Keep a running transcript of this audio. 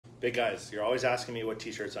Big guys, you're always asking me what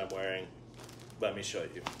t-shirts I'm wearing. Let me show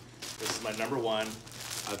you. This is my number one.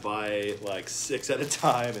 I buy like 6 at a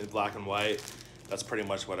time in black and white. That's pretty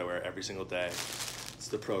much what I wear every single day. It's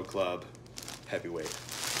the Pro Club Heavyweight.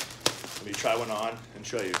 Let me try one on and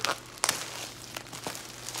show you.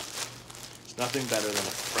 It's nothing better than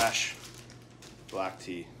a fresh black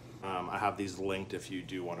tee. I have these linked if you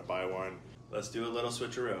do want to buy one. Let's do a little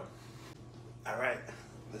switcheroo. All right,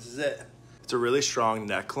 this is it. It's a really strong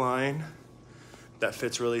neckline that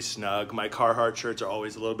fits really snug. My Carhartt shirts are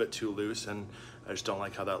always a little bit too loose and I just don't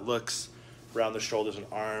like how that looks. Around the shoulders and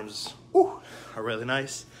arms, are really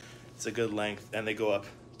nice. It's a good length and they go up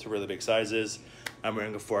to really big sizes. I'm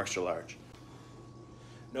wearing a 4 extra large.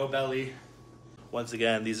 No belly. Once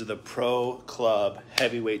again, these are the Pro Club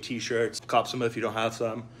Heavyweight t-shirts. Cop some if you don't have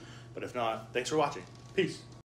some, but if not, thanks for watching. Peace.